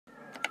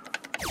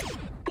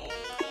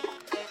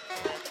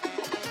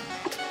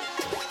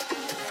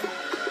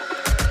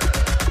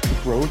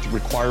growth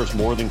requires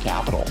more than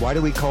capital. Why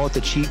do we call it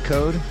the cheat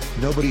code?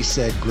 Nobody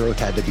said growth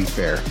had to be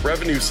fair.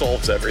 Revenue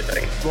solves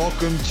everything.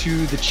 Welcome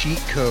to the cheat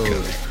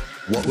code.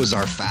 What was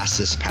our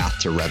fastest path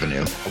to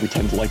revenue? We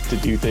tend to like to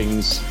do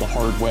things the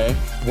hard way.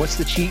 What's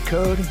the cheat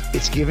code?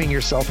 It's giving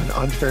yourself an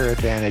unfair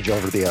advantage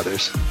over the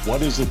others.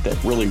 What is it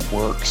that really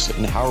works,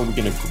 and how are we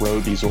going to grow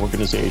these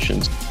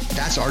organizations?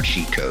 That's our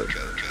cheat code.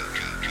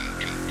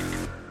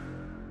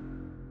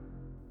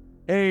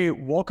 Hey,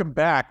 welcome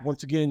back.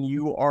 Once again,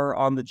 you are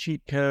on the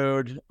cheat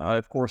code.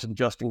 Of course, I'm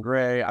Justin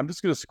Gray. I'm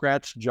just going to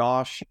scratch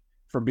Josh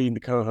from being the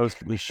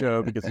co-host of the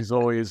show because he's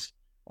always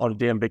on a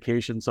damn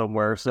vacation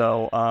somewhere.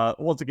 So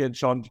once again,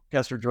 Sean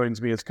Kester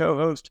joins me as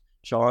co-host.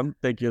 Sean,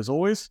 thank you as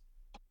always.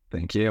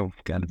 Thank you.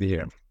 Glad to be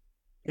here.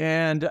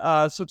 And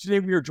so today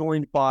we are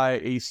joined by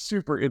a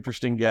super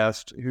interesting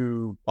guest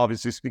who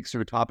obviously speaks to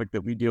a topic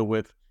that we deal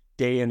with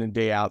day in and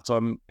day out. So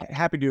I'm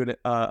happy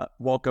to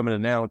welcome and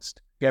announce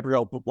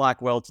Gabrielle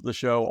Blackwell to the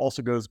show.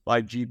 Also goes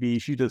by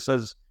GB. She just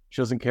says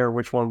she doesn't care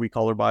which one we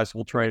call her by, so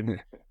we'll try and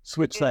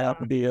switch that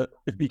up and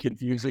be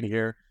confusing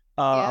here.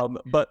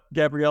 But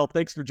Gabrielle,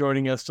 thanks for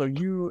joining us. So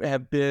you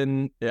have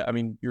been,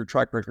 your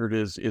track record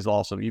is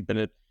awesome. You've been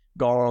at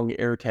Gong,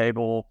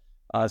 Airtable,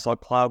 I saw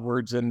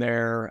CloudWords in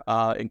there,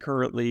 and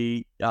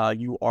currently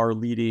you are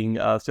leading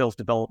sales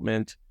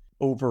development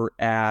over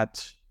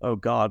at,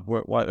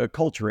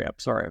 Culture Amp.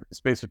 Sorry, I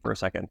spaced it for a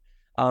second.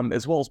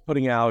 As well as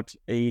putting out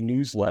a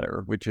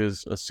newsletter, which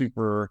is a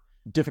super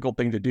difficult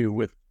thing to do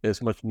with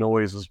as much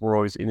noise as we're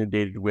always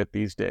inundated with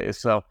these days.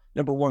 So,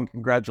 number one,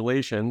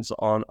 congratulations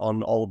on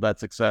all of that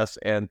success,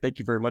 and thank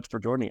you very much for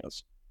joining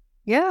us.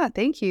 Yeah,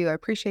 thank you. I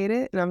appreciate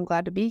it, and I'm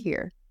glad to be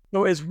here.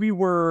 So, as we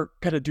were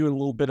kind of doing a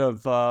little bit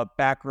of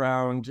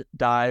background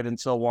dive and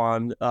so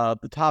on,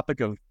 the topic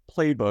of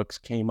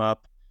playbooks came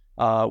up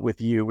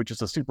with you, which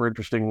is a super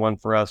interesting one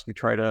for us. We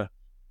try to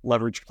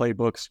leverage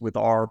playbooks with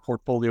our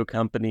portfolio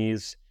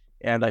companies.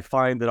 And I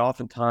find that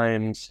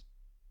oftentimes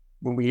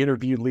when we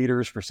interview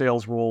leaders for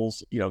sales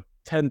roles,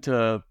 tend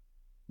to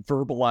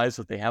verbalize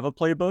that they have a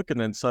playbook, and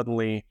then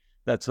suddenly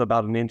that's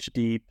about an inch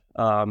deep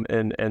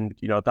and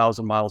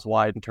 1,000 miles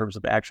wide in terms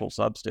of actual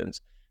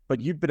substance. But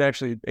you've been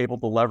actually able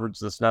to leverage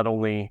this not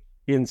only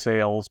in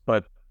sales,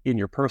 but in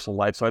your personal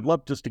life. So I'd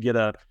love just to get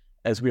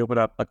as we open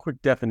up, a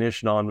quick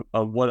definition on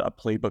what a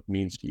playbook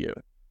means to you.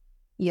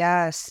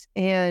 Yes.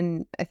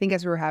 And I think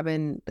as we were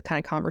having the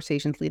kind of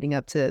conversations leading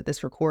up to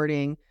this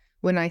recording,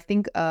 when I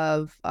think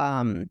of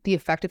the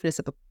effectiveness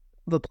of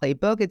a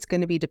playbook, it's going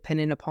to be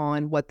dependent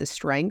upon what the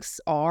strengths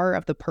are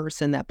of the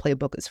person that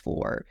playbook is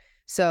for.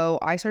 So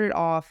I started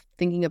off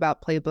thinking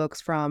about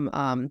playbooks from,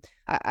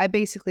 I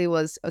basically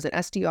was an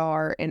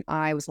SDR, and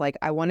I was like,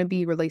 I want to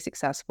be really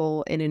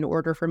successful. And in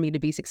order for me to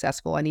be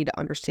successful, I need to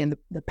understand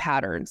the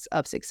patterns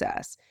of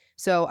success.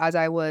 So as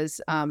I was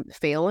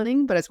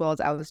failing, but as well as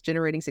I was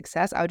generating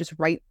success, I would just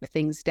write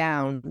things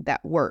down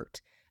that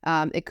worked.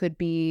 It could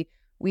be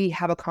we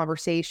have a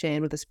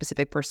conversation with a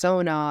specific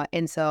persona,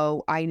 and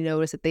so I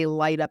notice that they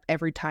light up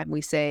every time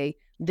we say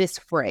this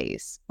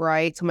phrase,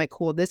 right? So I'm like,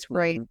 cool, this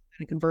phrase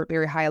can convert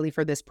very highly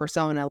for this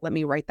persona. Let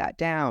me write that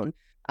down.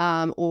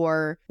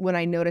 Or when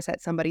I notice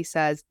that somebody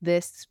says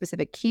this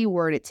specific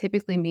keyword, it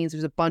typically means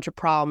there's a bunch of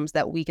problems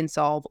that we can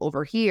solve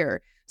over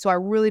here. So I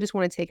really just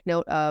want to take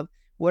note of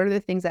what are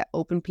the things that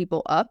open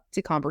people up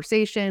to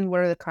conversation? What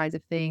are the kinds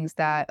of things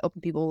that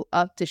open people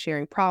up to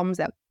sharing problems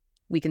that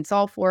we can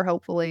solve for,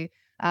 hopefully?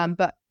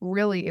 But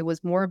really, it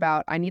was more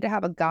about I need to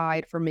have a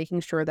guide for making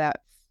sure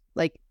that,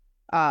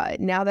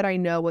 now that I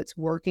know what's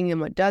working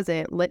and what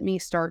doesn't, let me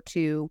start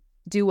to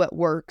do what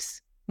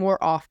works more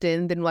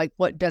often than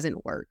what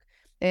doesn't work.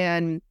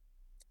 And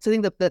so I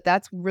think that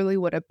that's really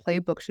what a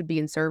playbook should be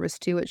in service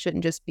to. It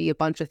shouldn't just be a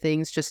bunch of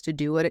things just to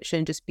do it. It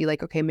shouldn't just be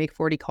okay, make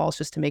 40 calls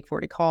just to make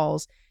 40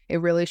 calls. It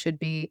really should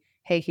be,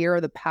 hey, here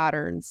are the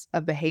patterns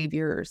of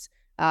behaviors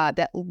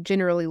that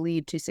generally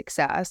lead to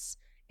success.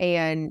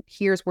 And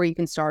here's where you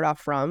can start off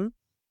from.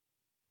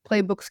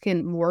 Playbooks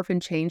can morph and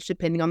change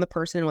depending on the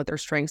person and what their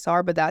strengths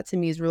are. But that to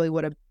me is really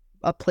what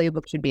a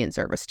playbook should be in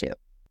service to.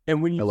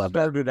 And when you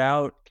started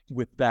out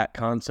with that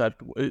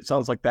concept, it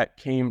sounds like that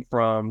came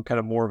from kind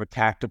of more of a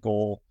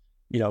tactical,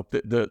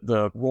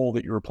 the role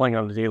that you were playing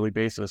on a daily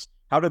basis.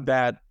 How did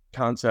that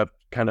concept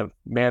kind of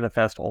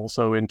manifest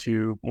also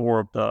into more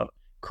of the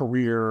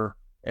career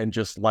and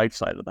just life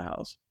side of the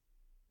house?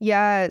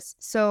 Yes.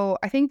 So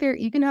I think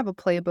you can have a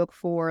playbook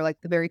for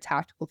the very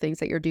tactical things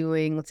that you're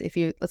doing. Let's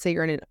say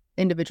you're in an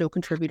individual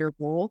contributor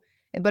role,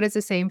 but it's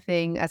the same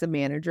thing as a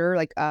manager.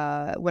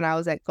 When I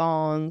was at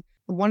Gong,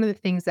 one of the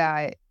things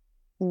that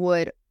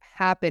would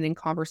happen in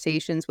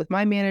conversations with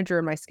my manager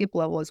and my skip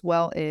level as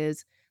well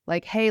is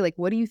hey,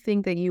 what do you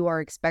think that you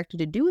are expected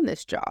to do in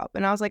this job?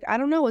 And I was like, I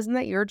don't know. Isn't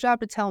that your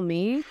job to tell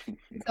me?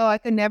 So I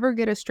could never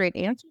get a straight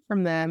answer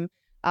from them.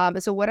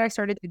 And so what I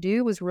started to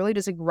do was really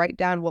just write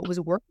down what was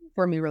working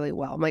for me really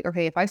well. I'm like,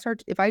 okay,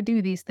 if I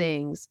do these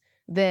things,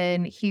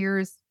 then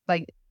here's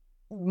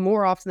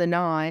more often than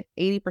not,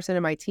 80%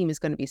 of my team is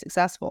going to be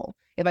successful.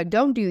 If I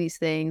don't do these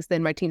things,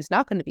 then my team's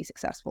not going to be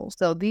successful.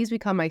 So these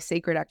become my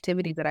sacred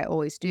activities that I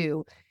always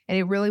do. And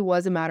it really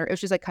was a matter, it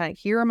was just like, kind of,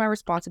 here are my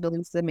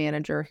responsibilities as a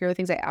manager. Here are the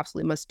things I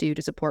absolutely must do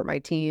to support my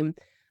team.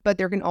 But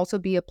there can also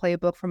be a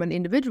playbook from an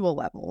individual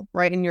level,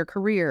 right, in your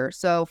career.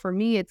 So for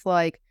me, it's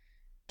like,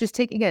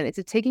 it's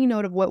a taking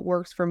note of what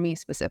works for me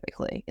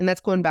specifically. And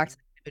that's going back to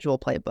the individual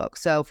playbook.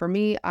 So for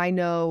me, I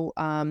know,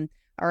 all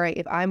right,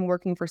 if I'm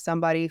working for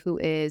somebody who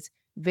is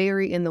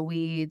very in the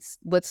weeds,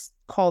 let's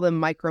call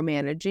them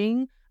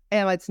micromanaging,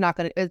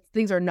 and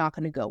things are not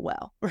going to go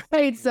well,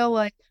 right? So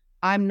like,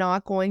 I'm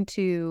not going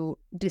to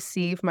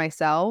deceive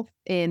myself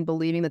in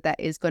believing that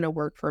is going to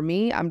work for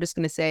me. I'm just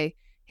going to say,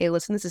 hey,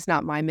 listen, this is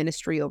not my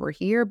ministry over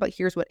here, but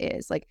here's what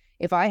is. Like,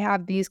 if I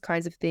have these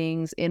kinds of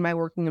things in my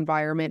working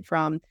environment,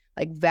 from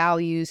like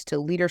values to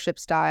leadership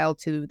style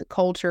to the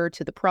culture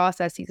to the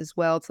processes as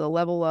well, to the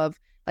level of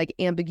like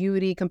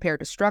ambiguity compared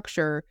to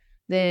structure,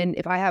 then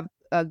if I have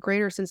a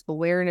greater sense of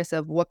awareness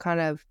of what kind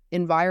of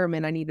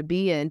environment I need to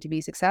be in to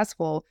be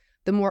successful,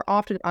 the more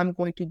often I'm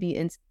going to be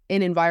in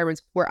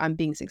environments where I'm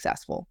being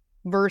successful,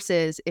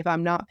 versus if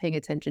I'm not paying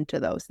attention to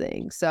those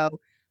things. So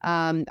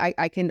I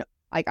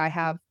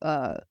have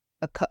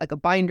a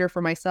binder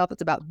for myself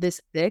that's about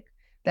this thick,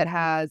 that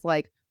has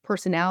like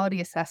personality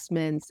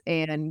assessments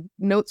and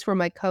notes from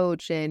my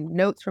coach and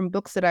notes from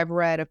books that I've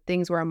read of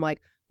things where I'm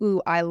like,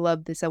 ooh, I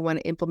love this. I want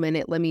to implement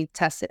it. Let me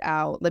test it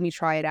out. Let me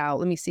try it out.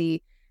 Let me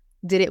see,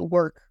 did it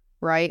work,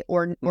 right?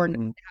 Or have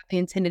the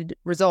intended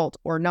result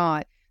or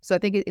not. So I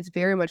think it's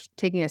very much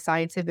taking a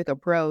scientific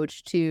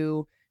approach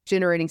to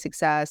generating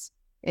success.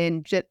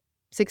 And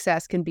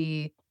success can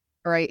be,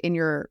 all right, in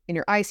your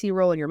IC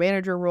role, in your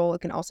manager role.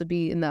 It can also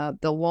be in the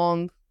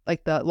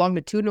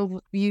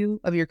longitudinal view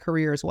of your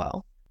career as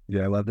well.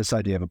 Yeah, I love this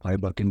idea of a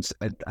playbook. And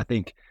I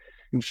think,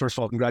 first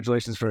of all,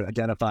 congratulations for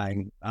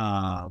identifying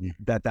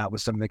that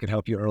was something that could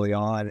help you early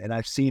on. And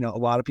I've seen a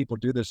lot of people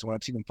do this. And when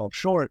I've seen them fall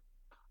short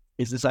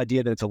is this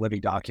idea that it's a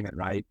living document,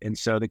 right? And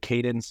so the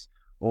cadence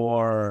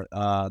or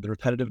the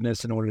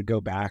repetitiveness in order to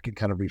go back and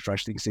kind of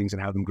refresh these things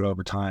and have them grow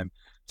over time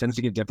tends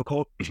to get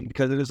difficult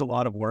because it is a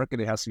lot of work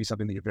and it has to be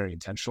something that you're very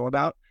intentional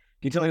about.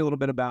 Can you tell me a little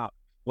bit about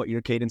what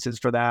your cadence is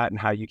for that and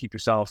how you keep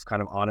yourself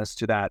kind of honest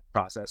to that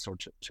process or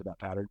to that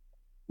pattern?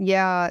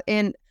 Yeah.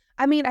 And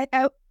I mean,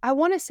 I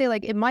want to say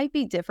like it might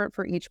be different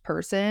for each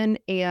person.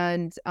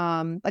 And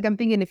like I'm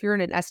thinking if you're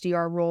in an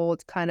SDR role,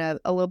 it's kind of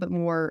a little bit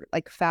more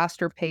like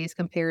faster paced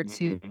compared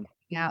to,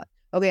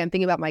 okay, I'm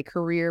thinking about my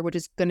career, which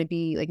is going to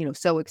be like,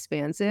 so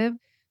expansive.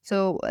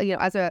 So,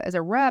 as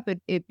a rep,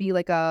 it'd be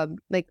like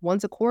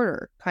once a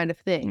quarter kind of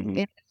thing.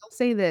 And I'll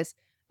say this,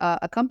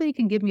 a company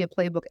can give me a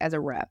playbook as a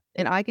rep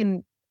and I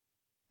can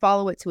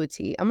follow it to a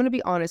T. I'm going to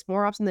be honest,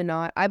 more often than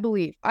not, I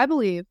believe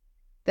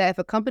that if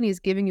a company is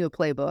giving you a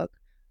playbook,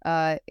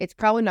 it's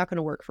probably not going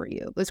to work for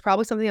you. It's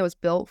probably something that was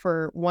built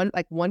for one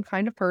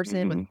kind of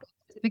person with a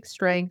specific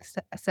strength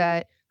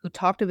set who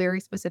talked a very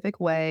specific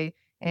way.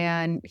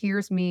 And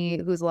here's me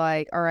who's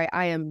like, all right,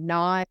 I am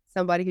not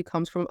somebody who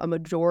comes from a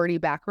majority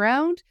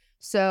background.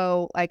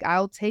 So like,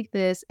 I'll take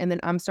this and then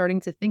I'm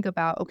starting to think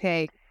about,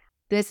 okay,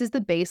 this is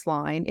the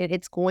baseline and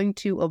it's going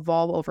to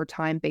evolve over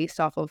time based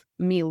off of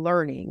me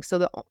learning. So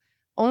the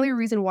only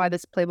reason why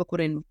this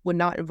playbook would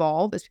not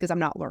evolve is because I'm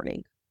not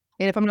learning.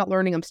 And if I'm not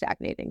learning, I'm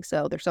stagnating.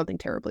 So there's something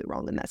terribly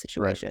wrong in that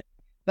situation.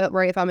 Right. But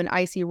if I'm an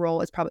IC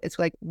role, it's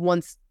like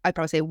I'd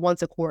probably say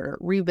once a quarter,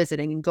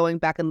 revisiting and going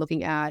back and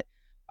looking at,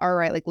 all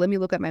right, like, let me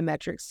look at my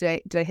metrics.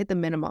 Did I hit the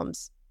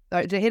minimums?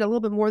 Did I hit a little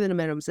bit more than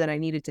the minimums that I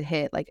needed to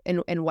hit? Like,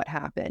 and what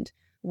happened?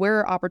 Where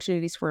are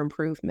opportunities for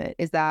improvement?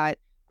 Is that,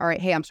 all right,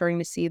 hey, I'm starting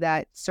to see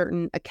that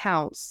certain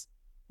accounts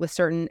with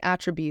certain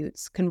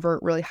attributes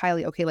convert really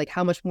highly. Okay, like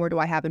how much more do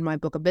I have in my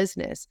book of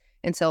business?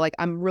 And so like,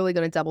 I'm really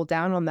going to double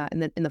down on that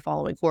in the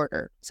following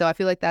quarter. So I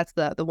feel like that's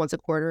the once a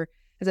quarter.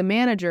 As a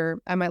manager,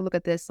 I might look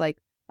at this like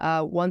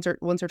once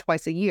or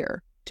twice a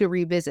year to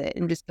revisit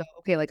and just go,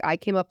 okay, like I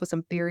came up with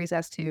some theories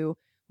as to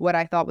what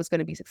I thought was going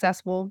to be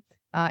successful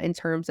in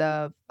terms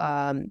of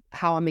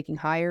how I'm making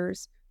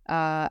hires,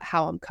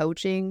 how I'm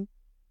coaching,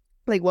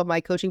 like what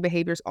my coaching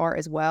behaviors are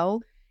as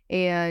well.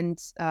 And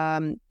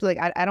like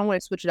I don't want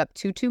to switch it up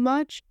too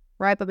much,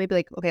 right? But maybe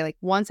like, okay, like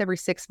once every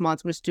 6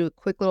 months, we'll just do a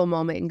quick little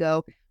moment and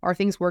go, are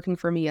things working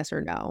for me, yes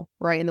or no,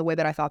 right? In the way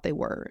that I thought they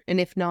were. And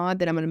if not,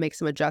 then I'm going to make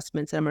some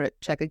adjustments and I'm going to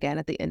check again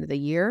at the end of the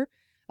year.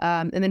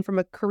 And then from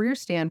a career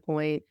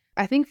standpoint,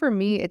 I think for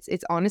me, it's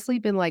honestly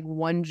been like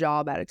one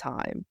job at a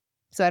time.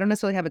 So I don't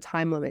necessarily have a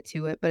time limit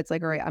to it, but it's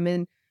like, all right, I'm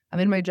in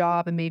my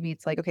job and maybe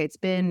it's like, okay, it's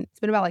been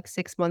about like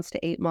 6 months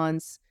to 8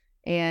 months.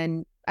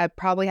 And I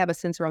probably have a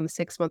sense around the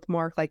 6 month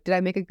mark, like, did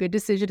I make a good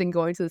decision in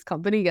going to this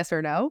company? Yes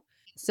or no?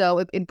 So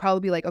it'd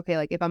probably be like, okay,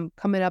 like if I'm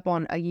coming up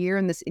on a year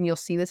and you'll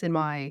see this in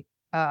my,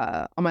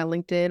 on my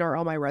LinkedIn or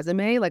on my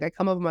resume, like I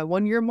come up with my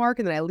 1 year mark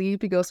and then I leave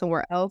to go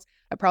somewhere else.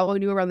 I probably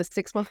knew around the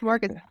 6 month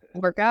mark it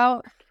work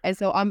out. And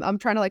so I'm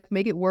trying to like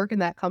make it work in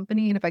that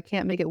company. And if I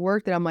can't make it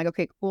work, then I'm like,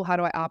 okay, cool. How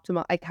do I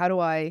optimize? Like, how do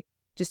I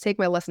just take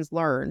my lessons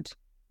learned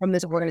from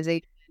this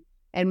organization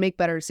and make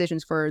better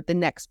decisions for the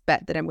next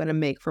bet that I'm going to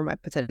make for my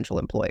potential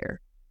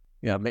employer.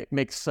 Yeah,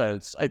 makes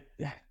sense.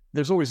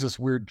 There's always this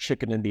weird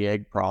chicken and the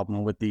egg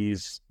problem with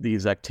these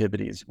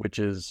activities, which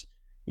is,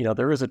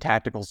 there is a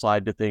tactical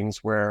side to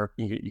things where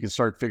you can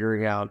start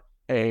figuring out,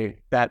 hey,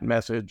 that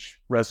message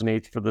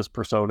resonates for this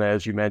persona,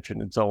 as you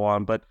mentioned, and so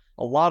on. But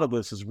a lot of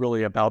this is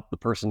really about the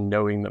person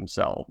knowing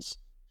themselves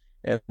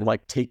and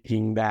like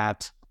taking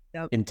that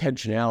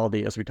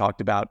intentionality, as we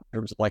talked about, in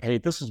terms of like, hey,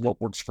 this is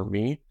what works for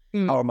me.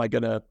 How am I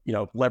going to,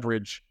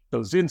 leverage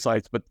those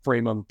insights, but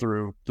frame them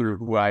through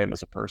who I am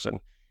as a person?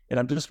 And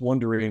I'm just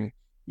wondering,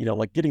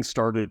 like getting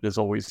started is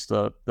always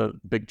the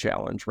big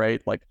challenge,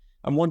 right? Like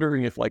I'm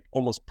wondering if like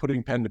almost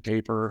putting pen to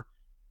paper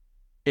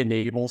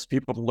enables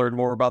people to learn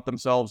more about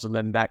themselves, and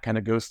then that kind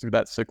of goes through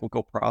that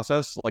cyclical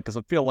process. Like, because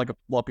I feel like a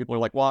lot of people are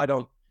like, well, I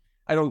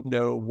don't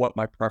know what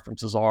my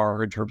preferences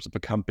are in terms of a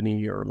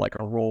company or like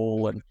a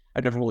role, and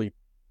I never really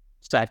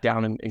sat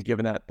down and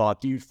given that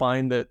thought. Do you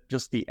find that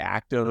just the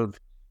act of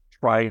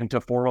trying to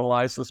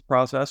formalize this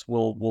process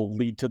will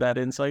lead to that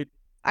insight?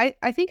 I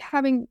think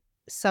having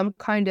some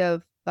kind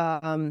of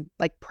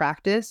like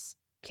practice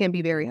can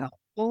be very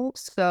helpful.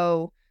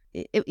 So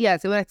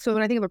so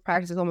when I think of a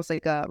practice, it's almost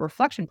like a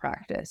reflection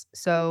practice.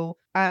 So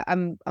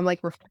I'm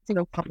like reflecting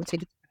on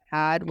conversations I've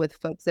had with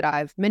folks that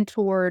I've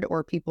mentored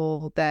or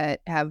people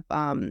that have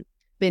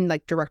been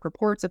like direct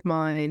reports of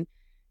mine.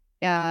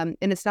 And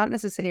it's not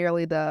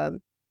necessarily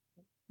the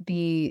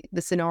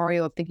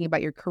scenario of thinking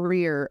about your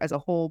career as a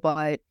whole,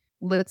 but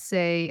let's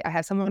say I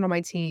have someone on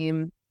my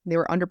team, they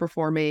were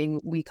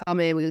underperforming. We come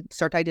in, we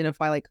start to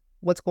identify like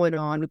what's going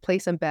on. We play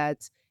some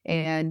bets,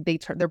 and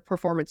their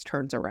performance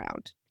turns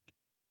around,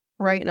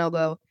 right? And I'll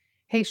go,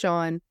 hey,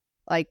 Sean,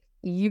 like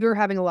you're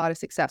having a lot of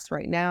success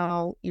right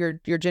now. You're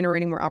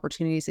generating more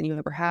opportunities than you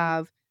ever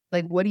have.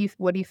 Like, what do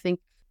you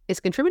think is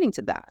contributing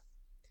to that?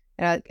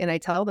 And I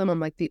tell them, I'm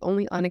like, the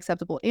only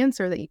unacceptable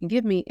answer that you can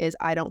give me is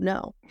I don't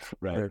know.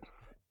 Right.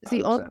 It's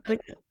the only.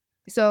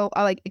 So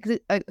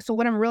so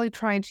what I'm really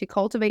trying to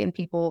cultivate in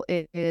people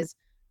is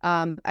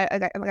I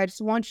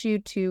just want you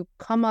to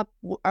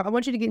I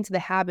want you to get into the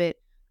habit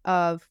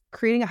of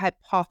creating a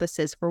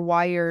hypothesis for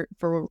why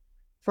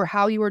for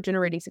how you are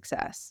generating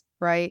success,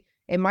 right?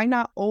 It might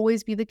not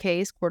always be the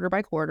case quarter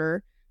by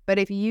quarter, but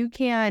if you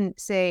can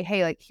say,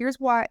 hey, like here's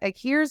why, like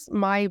here's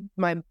my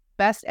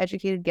best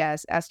educated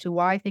guess as to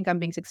why I think I'm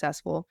being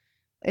successful.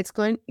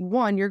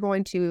 You're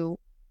going to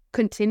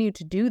continue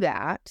to do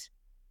that,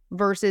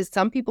 versus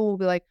some people will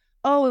be like,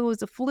 oh, it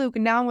was a fluke,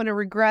 and now I'm going to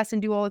regress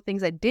and do all the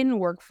things that didn't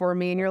work for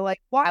me. And you're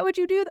like, why would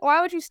you do that? Why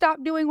would you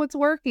stop doing what's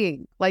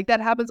working? Like that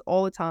happens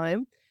all the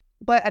time.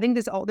 But I think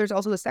there's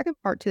also the second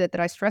part to it that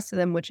I stress to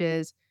them, which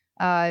is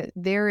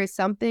there's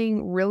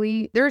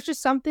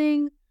just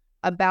something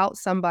about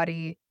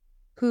somebody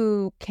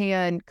who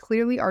can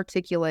clearly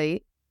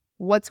articulate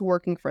what's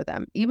working for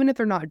them, even if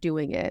they're not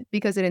doing it,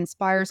 because it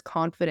inspires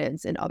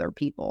confidence in other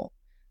people.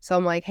 So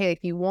I'm like, hey, if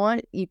you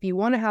want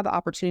to have the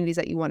opportunities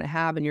that you want to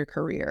have in your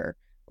career,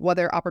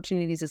 whether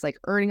opportunities is like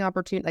earning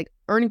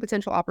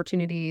potential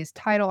opportunities,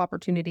 title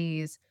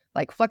opportunities,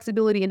 like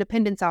flexibility,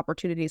 independence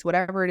opportunities,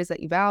 whatever it is that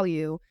you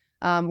value,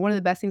 one of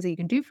the best things that you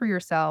can do for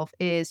yourself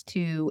is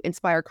to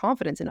inspire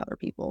confidence in other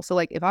people. So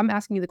like if I'm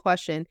asking you the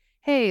question,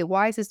 hey,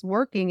 why is this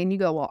working? And you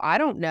go, well, I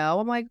don't know.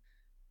 I'm like,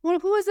 well,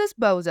 who is this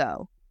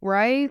bozo?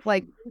 Right?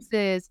 Like this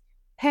is,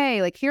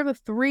 hey, like here are the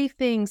 3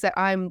 things that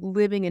I'm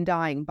living and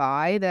dying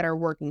by that are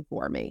working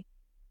for me.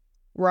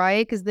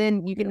 Right? Because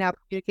then you can now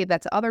communicate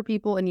that to other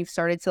people, and you've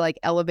started to like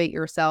elevate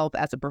yourself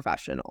as a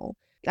professional.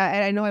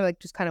 I know I like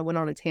just kind of went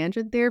on a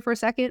tangent there for a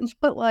second,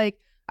 but like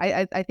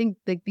I think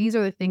like these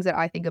are the things that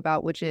I think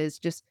about, which is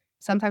just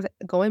sometimes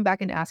going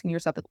back and asking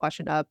yourself the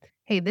question of,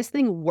 hey, this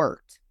thing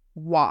worked.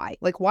 Why?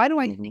 Like, why do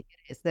I think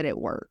it is that it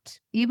worked?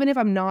 Even if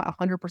I'm not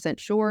 100%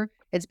 sure,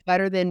 it's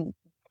better than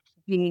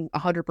being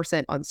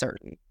 100%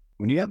 uncertain.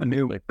 When you have a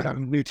new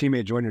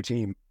teammate join your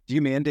team, do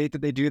you mandate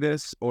that they do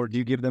this, or do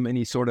you give them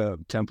any sort of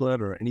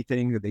template or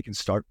anything that they can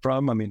start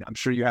from? I mean, I'm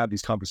sure you have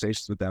these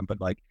conversations with them, but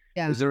like,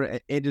 is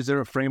there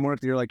a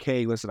framework that you're like,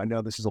 hey, listen, I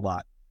know this is a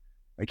lot.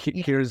 Like,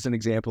 here's an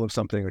example of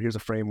something, or here's a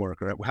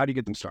framework, or how do you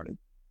get them started?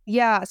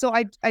 Yeah. So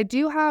I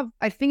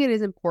think it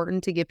is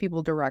important to give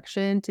people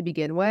direction to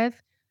begin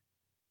with.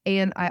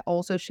 And I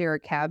also share a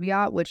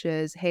caveat, which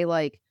is, hey,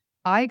 like,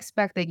 I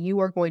expect that you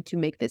are going to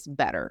make this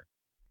better.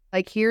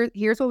 Like here's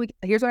what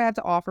I have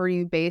to offer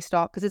you based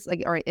off, because it's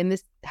like, all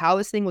right, how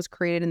this thing was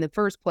created in the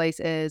first place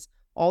is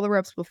all the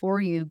reps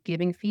before you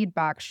giving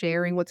feedback,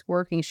 sharing what's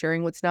working,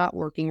 sharing what's not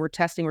working. We're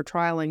testing, we're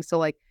trialing. So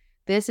like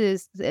this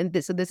is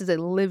a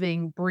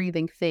living,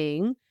 breathing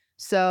thing.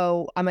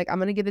 So I'm like, I'm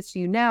going to give this to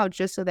you now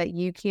just so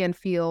you can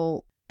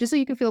feel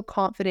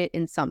confident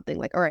in something.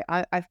 Like, all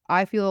right,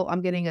 I feel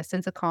I'm getting a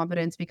sense of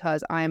confidence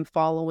because I'm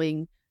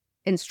following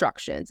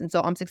instructions. And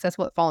so I'm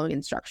successful at following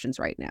instructions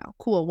right now.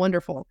 Cool.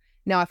 Wonderful.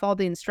 Now I follow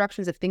the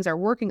instructions. If things are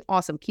working,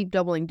 awesome. Keep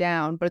doubling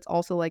down. But it's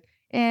also like,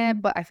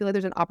 but I feel like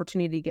there's an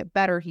opportunity to get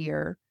better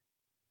here.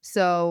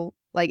 So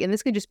Like, and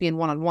this could just be in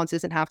one-on-ones. It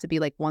doesn't have to be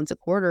like once a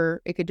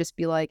quarter. It could just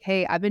be like,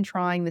 hey, I've been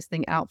trying this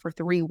thing out for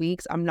 3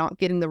 weeks. I'm not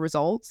getting the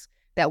results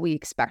that we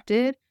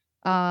expected.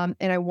 And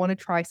I want to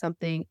try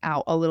something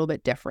out a little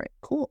bit different.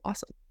 Cool.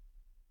 Awesome.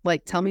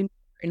 Like, tell me,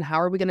 and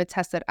how are we going to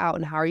test that out?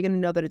 And how are you going to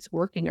know that it's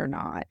working or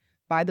not?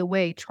 By the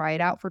way, try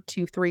it out for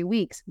 2-3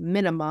 weeks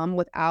minimum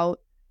without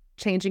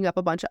changing up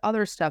a bunch of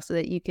other stuff so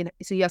that you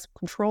have some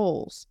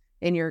controls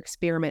in your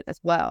experiment as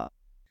well.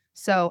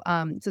 So,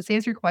 so to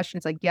answer your question,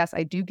 it's like, yes,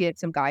 I do get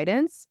some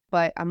guidance,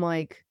 but I'm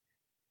like,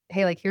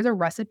 hey, like, here's a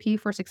recipe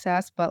for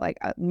success. But like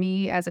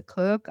me as a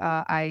cook,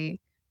 I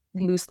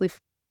loosely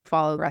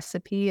follow the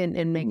recipe and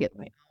make it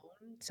my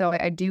own. So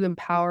I do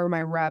empower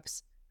my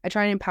reps. I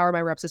try and empower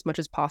my reps as much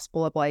as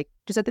possible of like,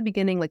 just at the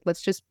beginning, like,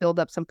 let's just build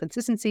up some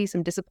consistency,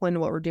 some discipline in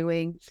what we're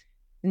doing,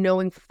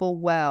 knowing full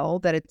well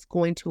that it's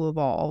going to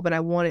evolve. And I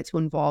want it to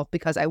evolve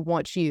because I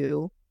want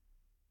you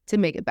to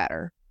make it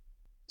better.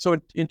 So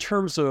in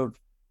terms of,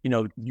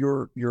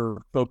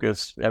 your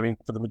focus, I mean,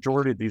 for the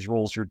majority of these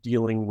roles, you're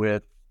dealing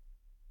with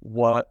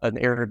what an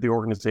area of the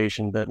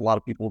organization that a lot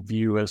of people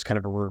view as kind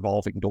of a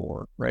revolving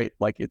door, right?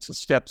 Like it's a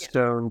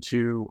stepstone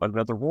to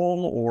another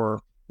role,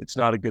 or it's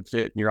not a good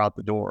fit and you're out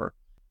the door.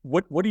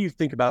 What do you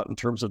think about in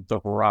terms of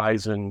the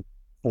horizon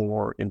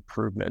for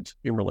improvement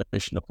in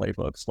relation to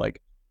Playbooks,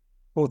 like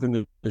both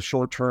in the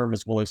short term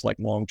as well as like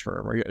long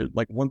term? Or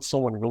like once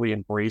someone really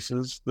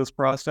embraces this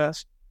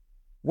process,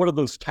 what are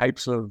those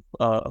types of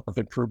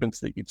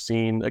improvements that you've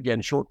seen?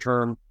 Again, short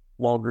term,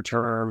 longer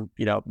term,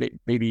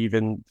 maybe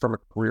even from a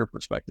career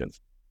perspective.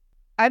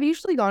 I've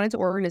usually gone into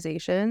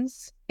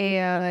organizations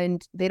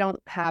and they don't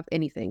have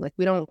anything. Like,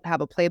 we don't have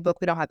a playbook.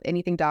 We don't have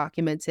anything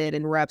documented,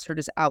 and reps are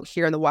just out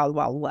here in the wild,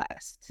 wild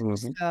west.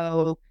 Mm-hmm.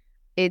 So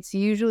it's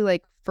usually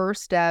like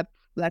first step,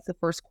 that's the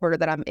first quarter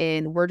that I'm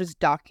in. We're just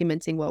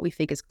documenting what we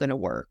think is going to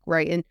work,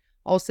 right? And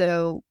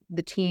also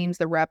the teams,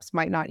 the reps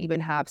might not even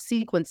have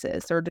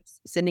sequences or just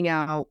sending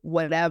out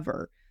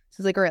whatever.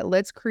 So it's like, all right,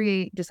 let's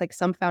create just like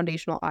some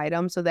foundational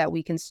items so that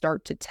we can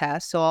start to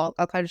test. So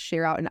I'll kind of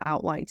share out an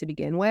outline to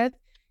begin with.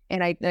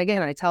 And I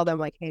tell them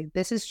like, hey,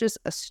 this is just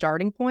a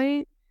starting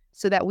point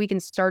so that we can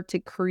start to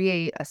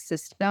create a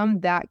system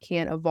that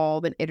can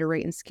evolve and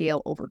iterate and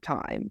scale over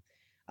time.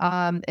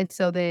 And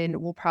so then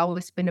we'll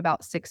probably spend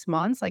about 6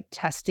 months like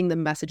testing the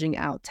messaging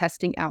out,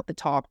 testing out the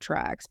talk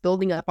tracks,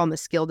 building up on the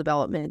skill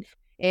development.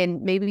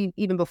 And maybe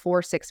even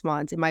before 6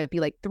 months, it might be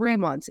like 3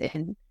 months.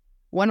 And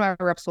one of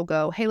my reps will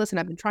go, hey, listen,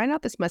 I've been trying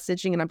out this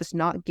messaging and I'm just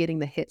not getting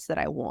the hits that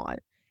I want.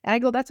 And I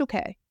go, that's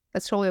okay.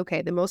 That's totally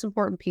okay. The most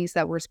important piece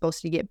that we're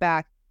supposed to get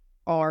back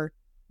are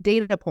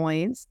data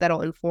points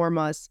that'll inform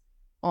us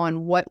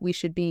on what we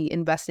should be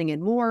investing in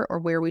more or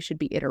where we should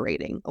be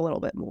iterating a little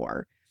bit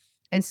more.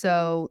 And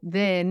so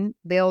then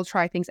they'll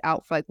try things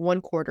out for like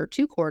 1 quarter,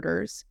 2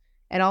 quarters.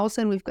 And all of a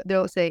sudden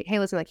they'll say, hey,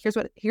 listen, like,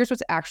 here's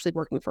what's actually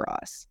working for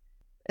us.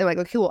 And like,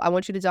 okay, cool. I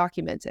want you to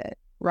document it,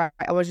 right?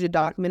 I want you to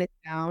document it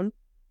down.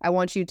 I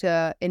want you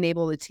to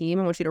enable the team.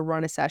 I want you to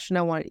run a session.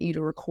 I want you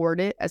to record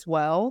it as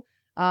well.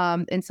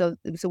 And so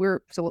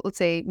let's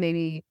say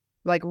maybe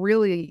like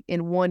really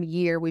in 1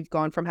 year, we've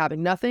gone from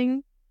having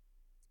nothing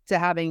to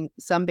having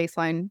some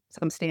baseline,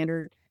 some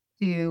standard,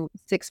 to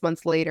 6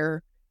 months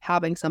later,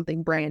 having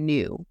something brand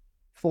new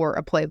for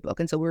a playbook.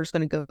 And so we're just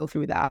going to go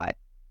through that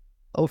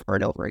over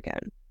and over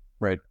again.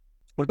 Right.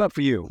 What about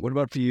for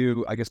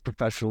you? I guess,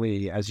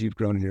 professionally, as you've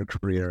grown in your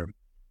career,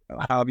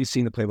 how have you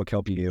seen the playbook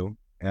help you?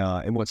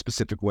 In what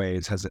specific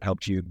ways has it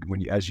helped you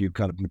as you've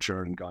kind of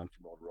matured and gone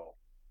from role to role?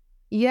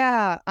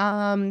 Yeah.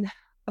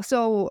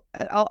 So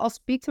I'll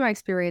speak to my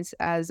experience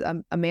as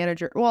a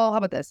manager. Well, how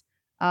about this?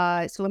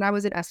 So when I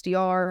was an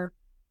SDR,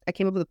 I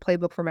came up with a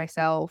playbook for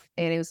myself,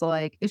 and it was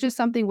like, it's just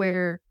something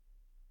where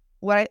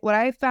what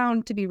I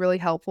found to be really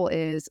helpful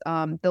is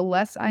the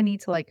less I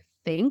need to like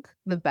think,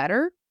 the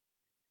better.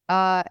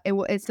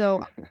 And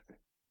so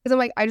because I'm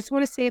like, I just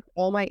want to save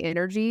all my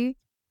energy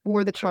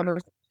for the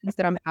conversations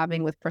that I'm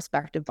having with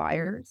prospective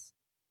buyers.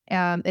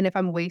 And if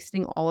I'm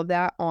wasting all of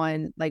that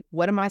on like,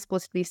 what am I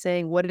supposed to be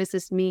saying? What does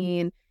this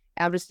mean?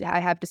 I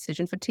have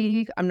decision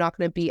fatigue. I'm not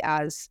going to be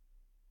as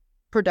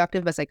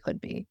productive as I could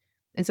be.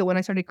 And so when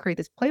I started to create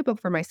this playbook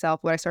for myself,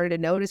 what I started to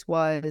notice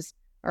was,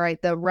 all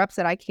right, the reps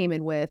that I came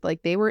in with,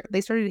 like they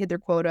started to hit their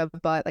quota,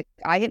 but like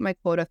I hit my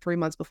quota 3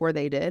 months before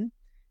they did.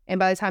 And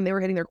by the time they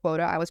were hitting their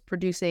quota, I was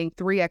producing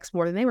 3x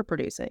more than they were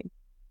producing.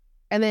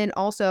 And then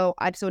also,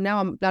 so now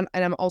I'm done,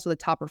 and I'm also the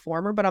top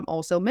performer, but I'm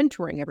also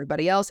mentoring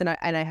everybody else, and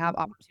I have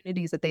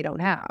opportunities that they don't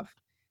have.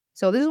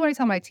 So this is what I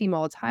tell my team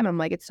all the time. I'm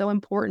like, it's so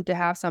important to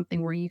have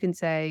something where you can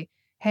say,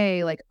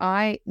 hey, like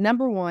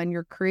number one,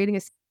 you're creating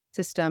a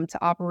system to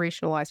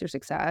operationalize your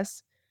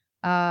success.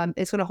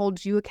 It's going to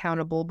hold you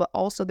accountable, but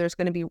also there's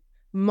going to be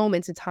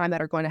moments in time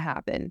that are going to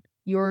happen.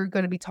 You're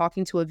going to be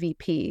talking to a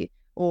VP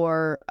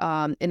or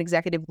an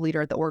executive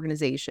leader at the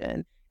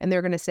organization, and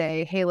they're going to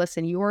say, hey,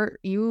 listen,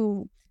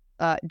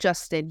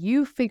 Justin,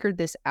 you figured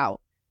this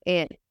out,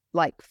 and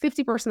like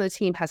 50% of the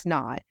team has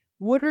not.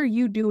 What are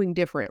you doing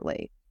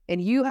differently?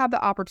 And you have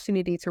the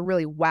opportunity to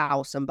really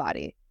wow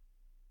somebody.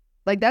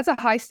 Like that's a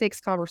high stakes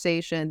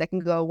conversation that can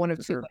go one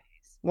of two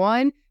ways.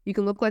 One, you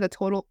can look like a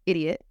total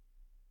idiot,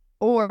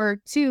 or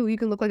two, you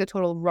can look like a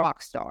total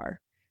rock star.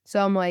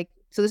 So I'm like,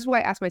 so this is why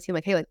I asked my team,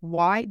 like, hey, like,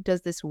 why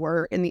does this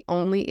work? And the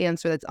only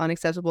answer that's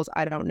unacceptable is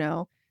I don't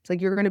know. It's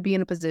like you're going to be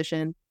in a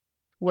position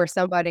where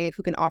somebody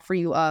who can offer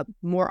you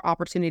more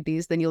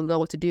opportunities than you'll know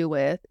what to do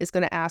with is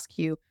going to ask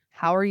you,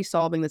 how are you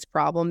solving this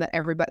problem that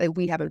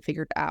we haven't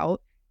figured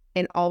out?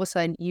 And all of a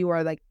sudden you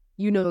are like,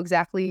 you know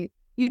exactly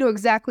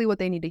what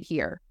they need to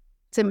hear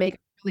to make a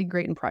really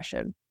great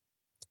impression.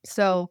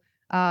 So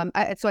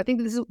I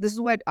think this is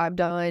what I've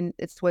done.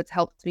 It's what's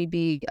helped me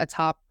be a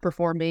top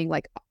performing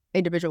like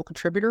individual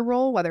contributor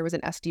role, whether it was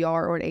an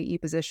SDR or an AE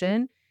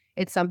position.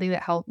 It's something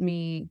that helped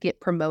me get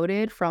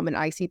promoted from an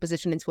IC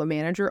position into a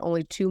manager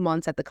only 2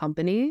 months at the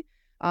company.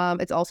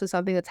 It's also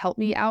something that's helped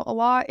me out a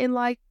lot in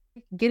like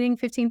getting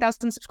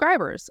 15,000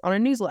 subscribers on a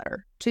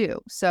newsletter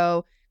too.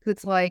 So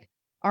it's like,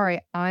 all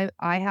right, I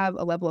have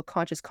a level of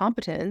conscious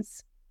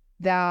competence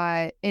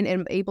that and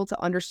am able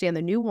to understand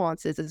the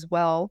nuances as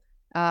well.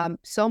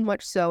 So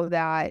much so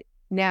that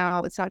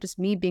now it's not just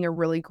me being a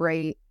really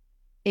great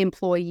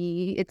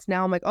employee. It's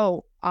now I'm like,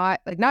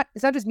 it's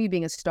not just me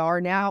being a star.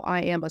 Now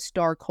I am a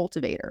star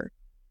cultivator.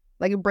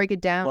 Like, break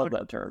it down. Love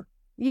that term.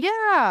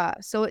 Yeah.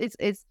 So it's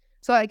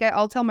so like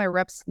I'll tell my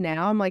reps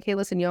now. I'm like, hey,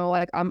 listen,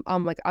 like I'm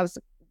like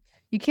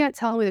you can't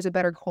tell me there's a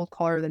better cold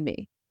caller than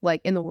me,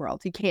 like in the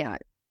world. You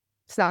can't.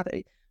 It's not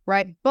that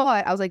right.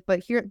 But I was like,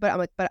 but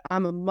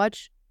I'm a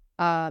much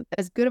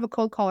as good of a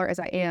cold caller as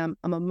I am.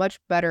 I'm a much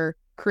better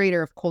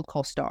creator of cold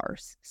call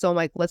stars. So I'm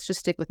like, let's just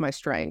stick with my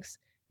strengths.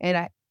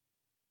 And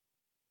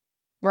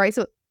right.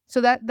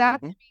 So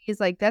that is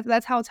like,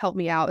 that's how it's helped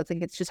me out. It's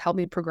like, it's just helped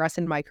me progress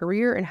in my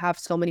career and have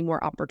so many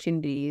more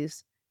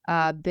opportunities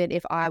than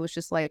if I was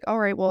just like, all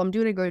right, well, I'm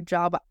doing a good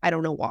job. I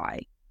don't know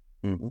why.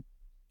 Mm-hmm.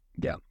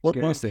 Yeah. Well,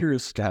 I'm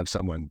curious to have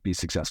someone be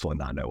successul and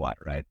not know why,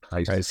 right? I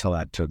used to tell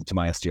that to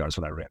my SDRs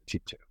when I ran a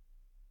team too.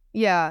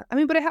 Yeah. I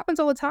mean, but it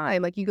happens all the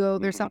time. Like you go,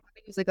 there's something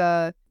who's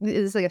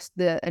like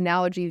the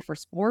analogy for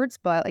sports,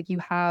 but like you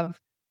have,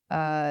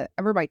 I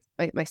remember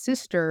my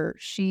sister,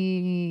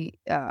 she,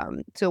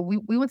 so we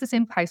went to the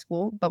same high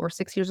school, but we're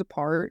 6 years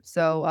apart.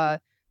 So,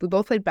 we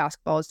both played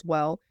basketball as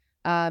well.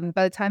 By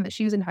the time that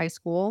she was in high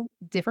school,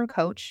 different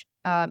coach,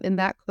 and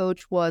that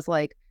coach was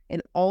like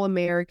an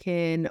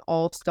all-American,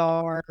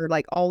 all-star,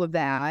 like all of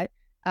that.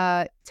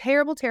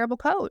 Terrible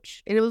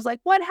coach. And it was like,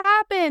 what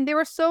happened? They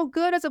were so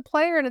good as a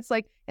player. And it's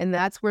like, and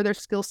that's where their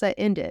skill set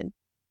ended.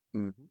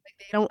 Like,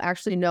 they don't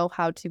actually know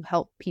how to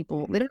help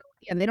people.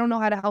 They don't know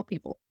how to help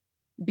people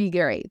be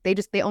great.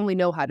 They only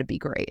know how to be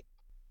great.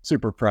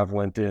 Super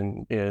prevalent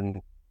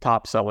in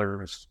top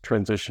sellers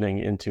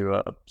transitioning into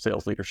a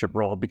sales leadership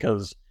role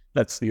because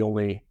that's the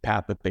only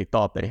path that they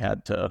thought they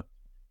had to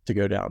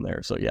go down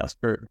there. So yes,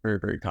 very, very,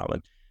 very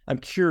common. I'm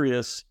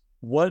curious,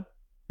 what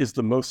is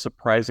the most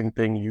surprising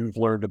thing you've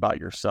learned about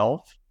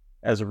yourself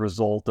as a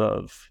result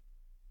of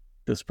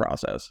this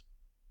process?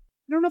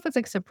 I don't know if it's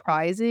like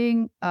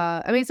surprising.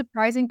 I mean, it's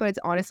surprising, but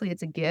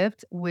it's a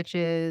gift, which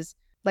is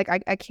like,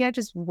 I can't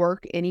just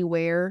work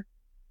anywhere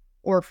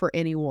or for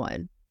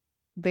anyone.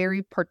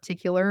 Very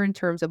particular in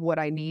terms of what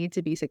I need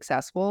to be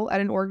successful at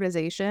an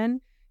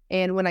organization.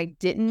 And when I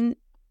didn't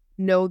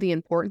know the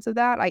importance of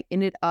that, I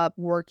ended up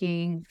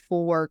working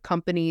for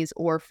companies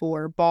or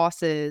for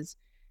bosses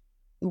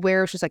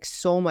where it's just like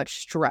so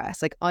much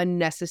stress, like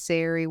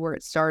unnecessary, where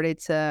it started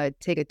to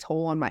take a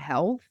toll on my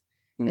health.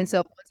 And so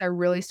once I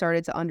really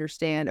started to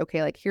understand,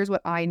 okay, like here's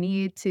what I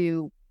need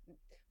to,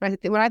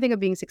 when I think of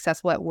being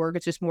successful at work,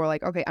 it's just more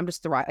like, okay, I'm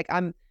just like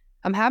I'm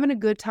having a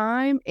good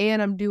time and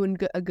I'm doing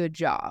a good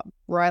job,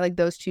 right? Like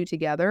those two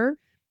together.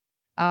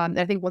 And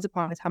I think once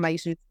upon a time I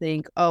used to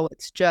think, oh,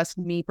 it's just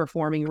me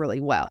performing really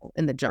well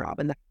in the job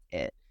and that's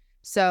it.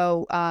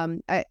 So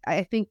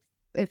I think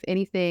if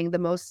anything, the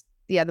most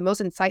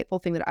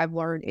insightful thing that I've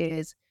learned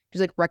is just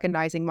like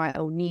recognizing my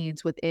own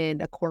needs within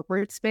a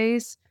corporate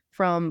space,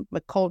 from my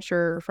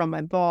culture, from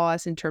my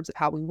boss in terms of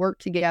how we work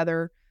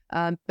together,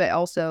 but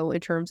also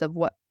in terms of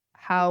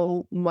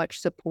how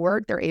much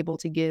support they're able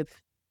to give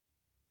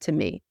to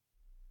me.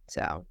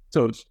 So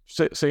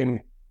same,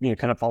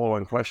 kind of follow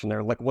on question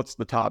there. Like, what's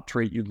the top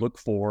trait you look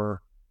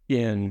for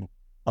in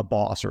a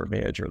boss or a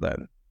manager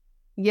then?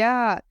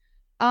 Yeah.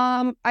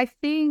 I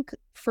think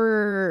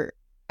for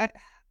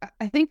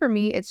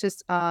me, it's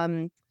just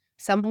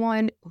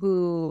someone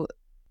who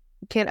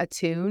can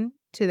attune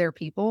to their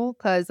people,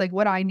 because like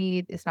what I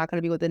need is not going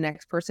to be what the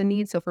next person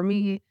needs. So for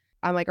me,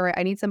 I'm like, all right,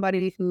 I need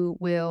somebody who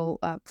will,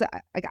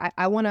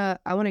 I want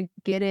to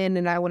get in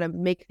and I want to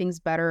make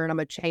things better and I'm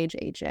a change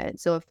agent.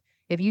 So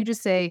if you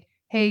just say,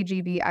 hey,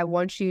 GB, I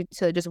want you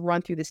to just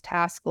run through this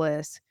task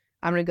list,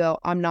 I'm going to go,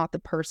 I'm not the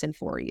person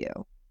for you.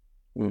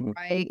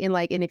 Right.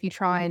 And if you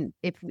try and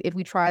if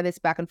we try this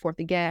back and forth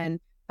again,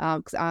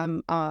 because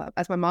I'm,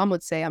 as my mom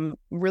would say, I'm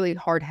really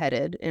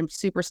hard-headed and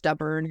super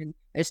stubborn and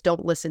I just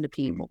don't listen to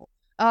people.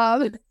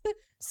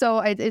 So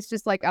it's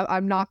just like,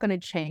 I'm not going to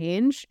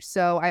change.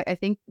 So I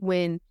think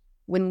when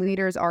when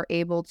leaders are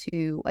able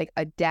to like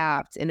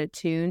adapt and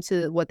attune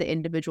to what the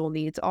individual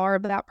needs are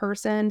of that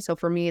person. So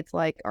for me, it's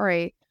like, all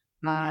right,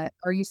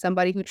 are you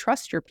somebody who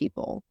trusts your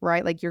people,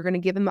 right? Like you're going to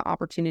give them the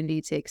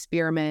opportunity to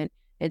experiment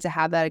and to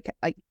have that,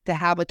 like to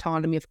have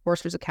autonomy. Of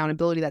course, there's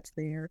accountability that's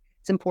there.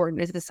 It's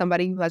important. Is this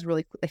somebody who has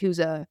really, who's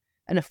an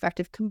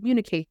effective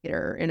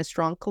communicator and a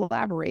strong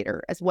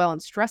collaborator as well,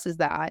 and stresses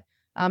that,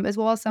 as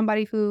well as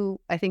somebody who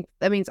I think,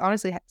 that means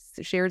honestly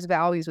shares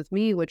values with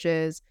me, which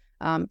is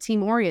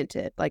team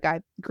oriented. Like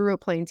I grew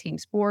up playing team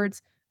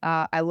sports.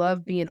 I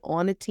love being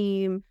on a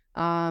team.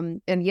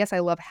 And yes, I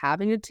love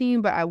having a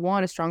team, but I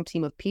want a strong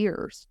team of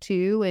peers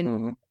too.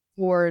 And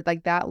for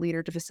like that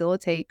leader to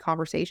facilitate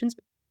conversations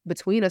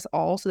between us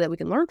all so that we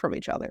can learn from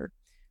each other.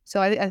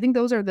 So I think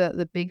those are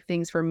the big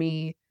things for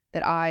me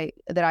that I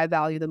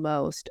value the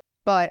most.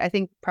 But I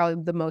think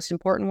probably the most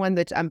important one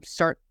that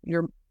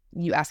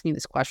you asking me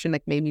this question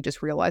like made me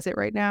just realize it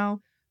right now.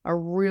 A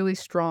really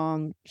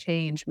strong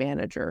change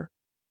manager.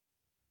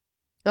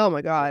 Oh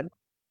my God.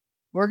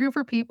 Working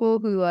for people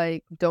who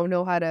like don't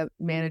know how to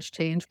manage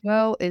change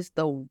well is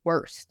the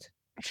worst.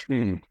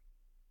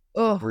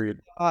 Oh Agreed.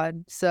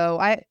 God. So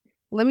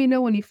let me know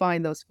when you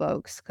find those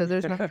folks, because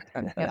there's not.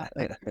 Yeah.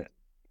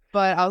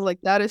 But I was like,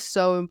 that is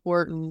so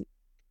important.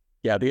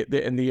 Yeah,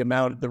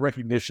 the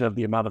recognition of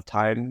the amount of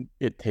time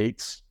it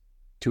takes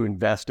to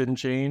invest in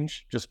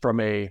change, just from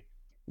a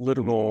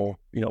literal,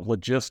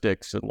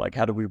 logistics, and like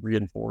how do we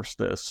reinforce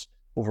this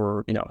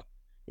over,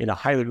 in a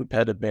highly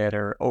repetitive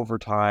manner over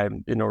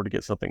time in order to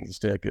get something to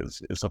stick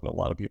is something a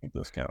lot of people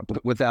discount.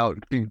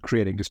 Without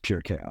creating just pure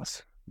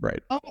chaos.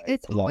 Right. Oh,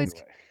 it's always.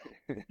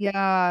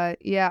 Yeah.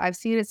 I've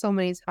seen it so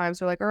many times.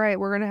 They're like, all right,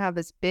 we're gonna have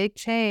this big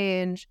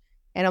change,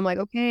 and I'm like,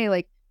 okay,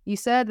 like you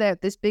said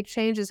that this big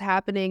change is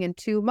happening in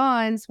 2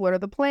 months. What are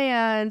the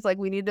plans? Like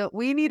we need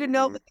to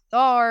know what they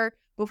are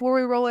before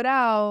we roll it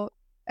out.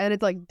 And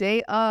it's like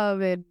day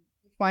of, and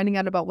finding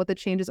out about what the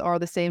changes are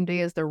the same day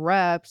as the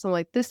reps. I'm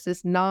like, this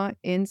does not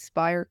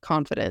inspire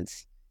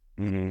confidence.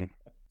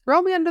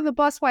 Throw me under the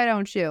bus, why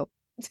don't you?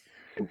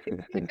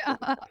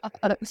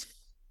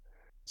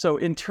 So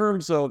in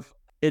terms of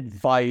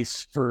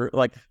advice for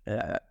like,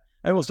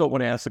 I almost don't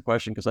want to ask the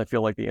question because I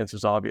feel like the answer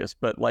is obvious,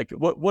 but like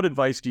what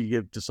advice do you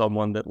give to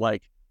someone that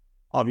like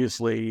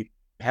obviously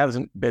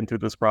hasn't been through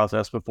this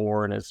process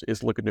before and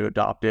is looking to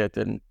adopt it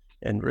and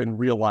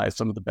realize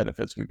some of the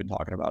benefits we've been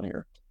talking about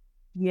here?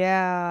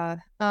 Yeah.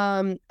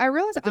 I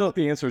realize I feel like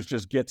the answer is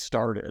just get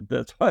started.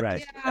 That's what.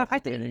 Right. Yeah, I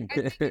think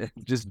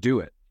just do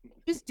it.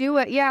 just do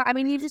it. Yeah. I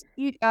mean,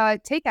 you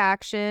take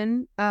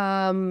action.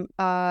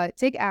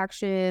 Take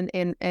action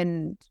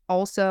and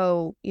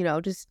also,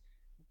 just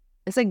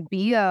it's like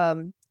be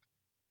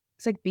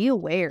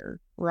aware,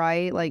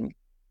 right? Like,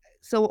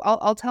 so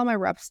I'll tell my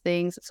reps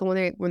things. So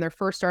when they're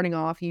first starting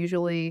off,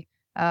 usually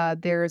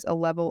there's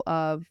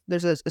a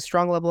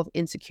strong level of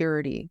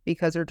insecurity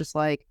because they're just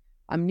like,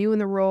 I'm new in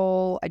the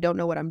role. I don't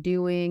know what I'm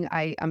doing.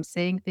 I'm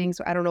saying things,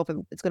 so I don't know if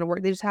it's going to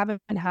work. They just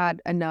haven't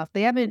had enough.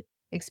 They haven't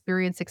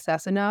experienced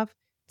success enough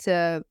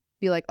to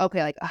be like,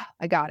 okay, like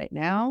I got it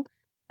now.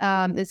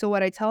 And so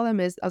what I tell them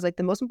is, I was like,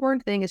 the most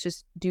important thing is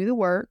just do the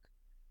work,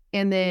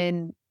 and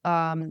then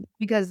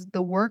because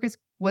the work is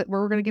what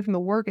we're going to get from the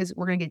work is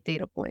we're going to get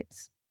data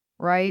points,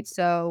 right?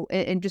 So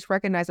and just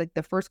recognize like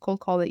the first cold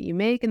call that you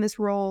make in this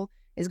role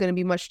is going to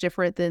be much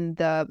different than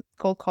the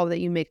cold call that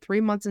you make 3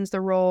 months into the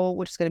role,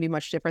 which is going to be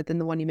much different than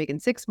the one you make in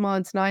 6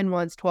 months, 9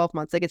 months, 12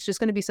 months. Like it's just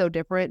going to be so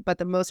different. But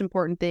the most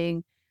important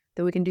thing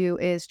that we can do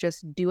is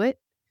just do it.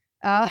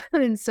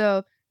 And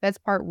so that's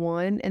part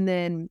one. And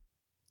then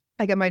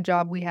like at my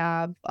job, we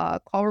have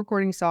call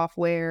recording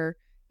software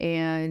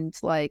and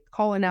like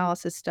call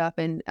analysis stuff.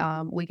 And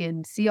we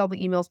can see all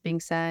the emails being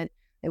sent.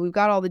 And we've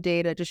got all the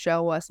data to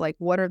show us like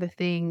what are the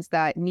things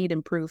that need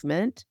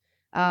improvement.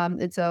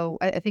 And so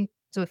I think,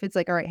 so if it's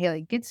like, all right, hey,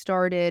 like get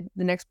started,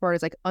 the next part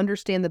is like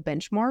understand the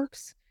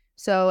benchmarks.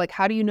 So like,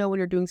 how do you know when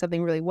you're doing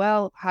something really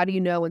well? How do you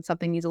know when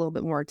something needs a little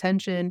bit more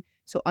attention?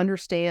 So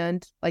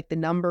understand like the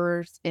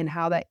numbers and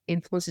how that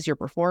influences your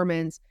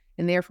performance.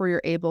 And therefore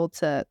you're able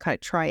to kind of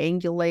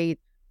triangulate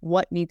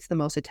what needs the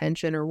most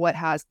attention or what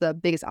has the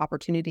biggest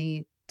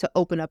opportunity to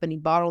open up any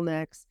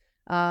bottlenecks.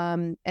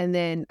 And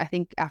then I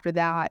think after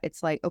that,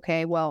 it's like,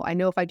 okay, well, I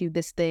know if I do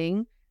this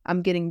thing,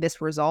 I'm getting this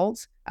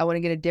result. I want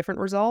to get a different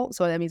result.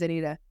 So that means I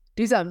need to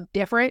do something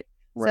different.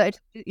 Right.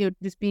 So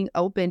just being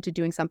open to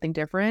doing something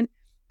different.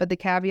 But the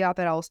caveat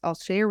that I'll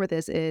share with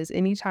this is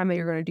anytime that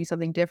you're going to do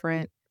something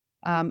different,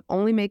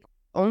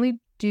 only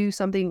do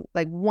something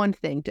like one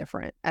thing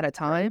different at a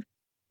time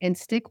and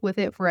stick with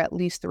it for at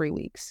least 3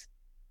 weeks.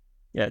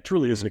 Yeah, it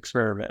truly is an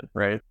experiment,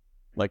 right?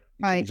 Like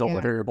use all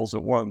the variables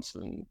at once.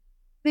 And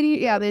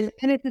then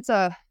it's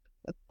a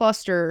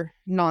cluster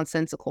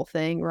nonsensical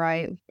thing,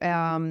 right?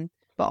 But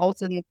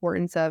also the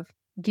importance of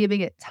giving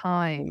it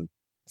time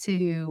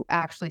to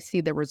actually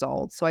see the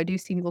results. So I do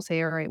see people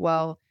say, all right,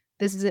 well,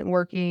 this isn't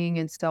working,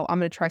 and so I'm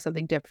going to try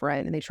something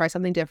different. And they try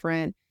something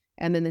different.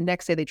 And then the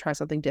next day they try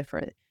something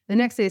different. The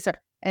next day they start,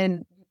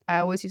 and I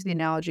always use the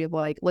analogy of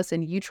like,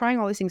 listen, you trying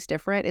all these things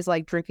different is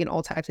like drinking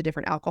all types of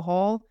different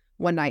alcohol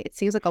one night. It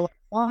seems like a lot of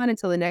fun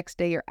until the next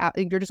day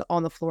you're just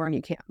on the floor and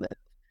you can't move.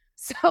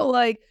 So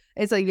like,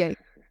 it's like, yeah,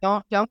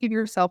 don't give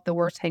yourself the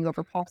worst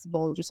hangover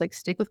possible. Just like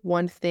stick with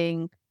one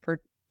thing for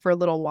a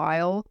little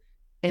while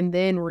and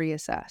then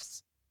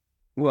reassess.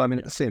 Well, I mean,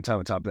 at the same time,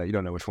 on top of that, you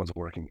don't know which one's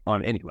working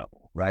on any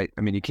level, right?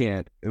 I mean, you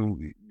can't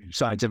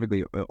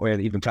scientifically or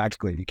even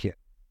practically, you can't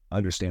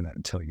understand that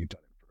until you've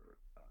done it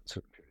for a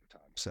certain period of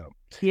time. So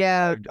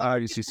yeah, I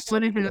just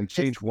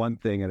change one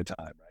thing at a time,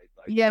 right?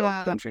 Like,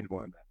 yeah, don't change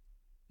one.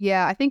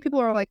 Yeah, I think people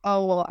are like,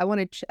 oh well, I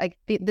want to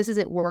this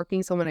isn't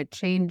working, so I'm going to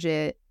change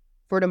it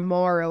for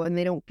tomorrow, and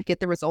they don't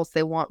get the results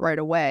they want right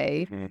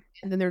away,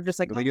 and then they're just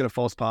like, they get a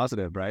false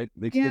positive, right?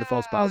 They get a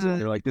false positive.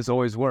 They're like, this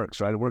always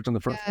works, right? It worked on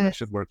the first one, it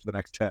should work for the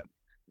next 10.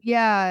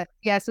 Yeah.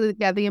 So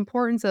the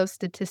importance of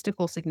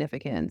statistical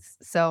significance.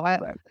 So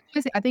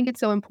I think it's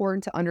so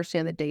important to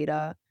understand the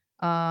data,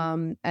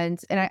 and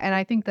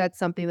I think that's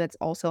something that's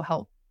also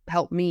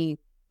helped me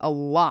a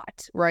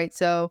lot, right?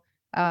 So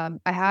I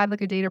had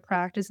like a data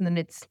practice, and then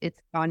it's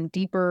gone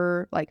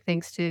deeper, like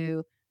thanks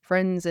to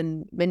friends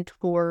and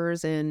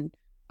mentors and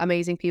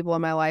amazing people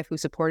in my life who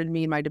supported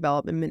me in my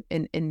development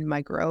and in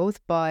my growth.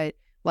 But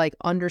like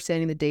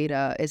understanding the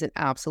data is an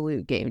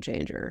absolute game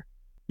changer.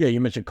 Yeah, you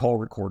mentioned call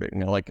recording.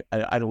 Like,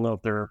 I don't know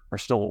if there are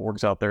still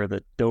orgs out there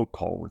that don't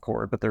call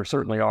record, but there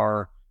certainly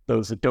are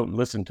those that don't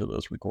listen to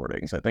those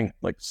recordings. I think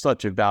like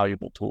such a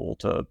valuable tool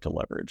to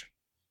leverage.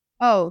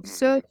 Oh,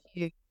 so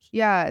huge.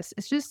 Yes.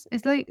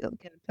 It's like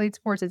played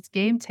sports, it's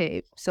game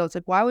tape. So it's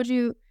like, why would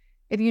you,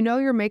 if you know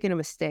you're making a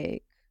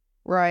mistake,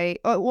 right?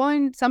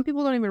 One, some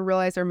people don't even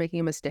realize they're making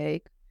a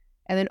mistake.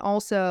 And then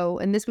also,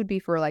 and this would be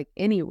for like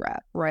any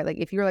rep, right? Like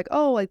if you're like,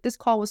 oh, like this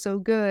call was so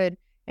good,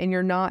 and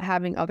you're not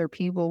having other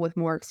people with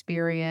more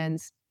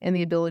experience and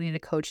the ability to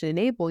coach and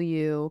enable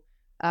you,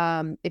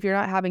 if you're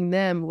not having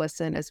them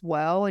listen as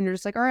well, and you're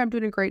just like, all right, I'm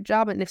doing a great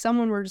job. And if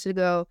someone were just to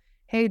go,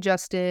 hey,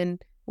 Justin,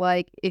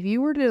 like if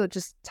you were to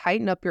just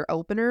tighten up your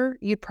opener,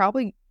 you'd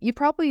probably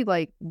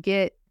like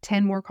get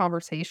 10 more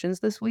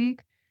conversations this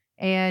week.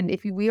 And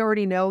if we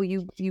already know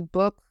you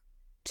book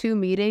 2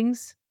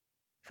 meetings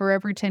for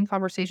every 10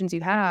 conversations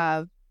you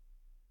have,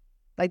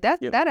 like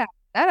that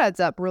adds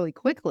up really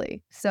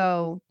quickly.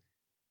 So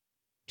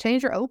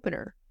change your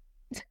opener.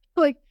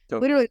 Like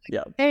literally,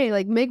 hey,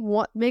 like make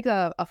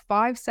a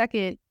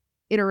 5-second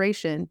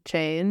iteration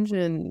change,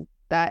 and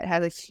that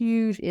has a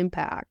huge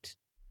impact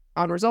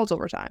on results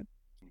over time.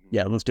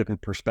 Yeah, those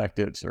different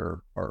perspectives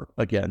are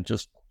again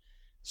just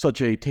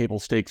such a table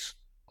stakes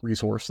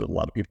resource that a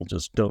lot of people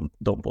just don't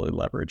really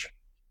leverage.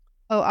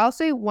 Oh, I'll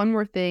say one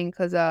more thing,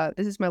 because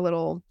this is my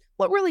little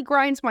what really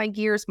grinds my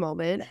gears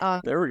moment.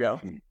 There we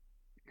go.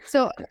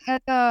 So,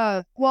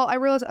 I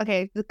realized,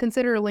 okay,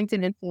 consider a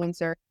LinkedIn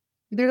influencer.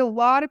 There's a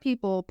lot of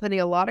people putting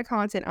a lot of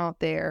content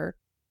out there,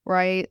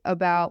 right,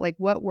 about like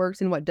what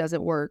works and what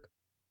doesn't work.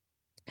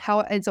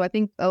 And so I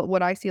think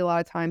what I see a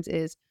lot of times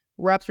is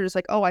reps are just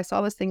like, oh, I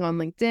saw this thing on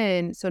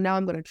LinkedIn, so now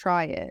I'm going to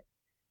try it.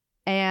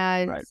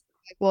 And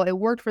well, it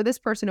worked for this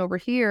person over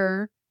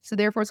here, so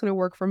therefore it's going to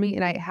work for me.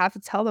 And I have to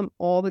tell them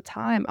all the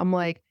time, I'm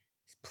like,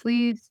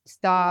 please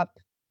stop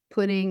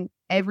putting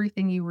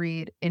everything you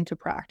read into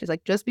practice.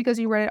 Like just because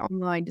you read it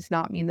online does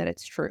not mean that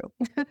it's true.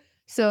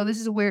 So this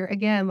is where,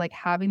 again, like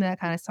having that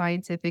kind of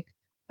scientific,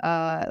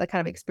 like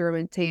kind of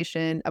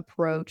experimentation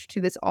approach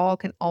to this all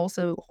can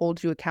also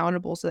hold you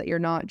accountable, so that you're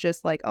not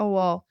just like, oh,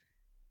 well,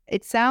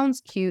 it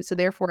sounds cute, so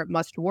therefore it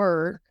must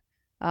work.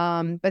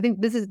 But I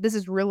think this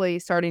is really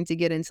starting to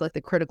get into like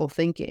the critical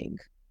thinking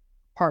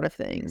part of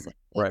things.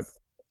 Right.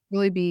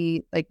 Really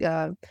be like,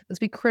 let's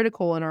be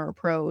critical in our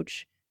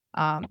approach.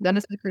 Not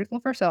necessarily critical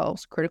of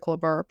ourselves, critical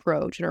of our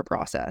approach and our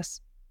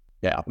process.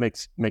 Yeah,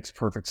 makes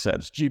perfect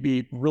sense.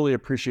 GB, really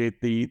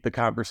appreciate the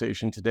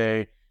conversation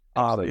today.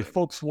 If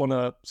folks want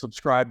to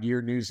subscribe to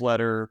your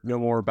newsletter, know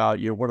more about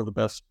you, what are the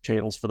best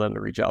channels for them to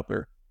reach out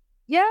there?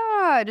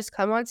 Yeah, just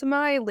come onto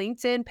my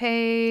LinkedIn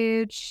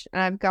page.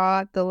 I've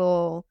got the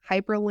little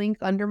hyperlink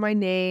under my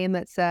name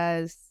that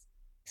says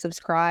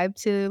subscribe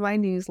to my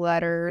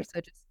newsletter.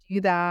 So just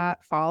do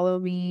that, follow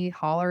me,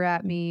 holler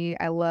at me.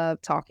 I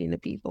love talking to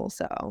people.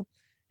 So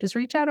just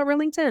reach out over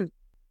LinkedIn.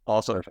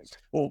 Awesome.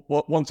 Well,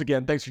 once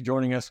again, thanks for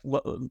joining us.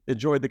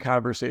 Enjoyed the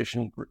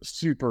conversation.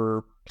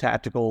 Super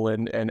tactical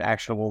and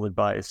actionable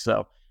advice.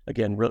 So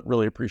again,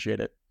 really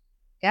appreciate it.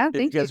 Yeah, thank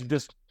you. If you guys are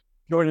just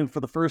joining for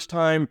the first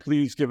time,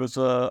 please give us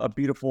a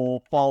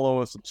beautiful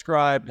follow, a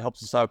subscribe. It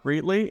helps us out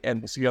greatly.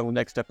 And we'll see you on the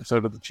next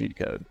episode of The Cheat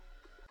Code.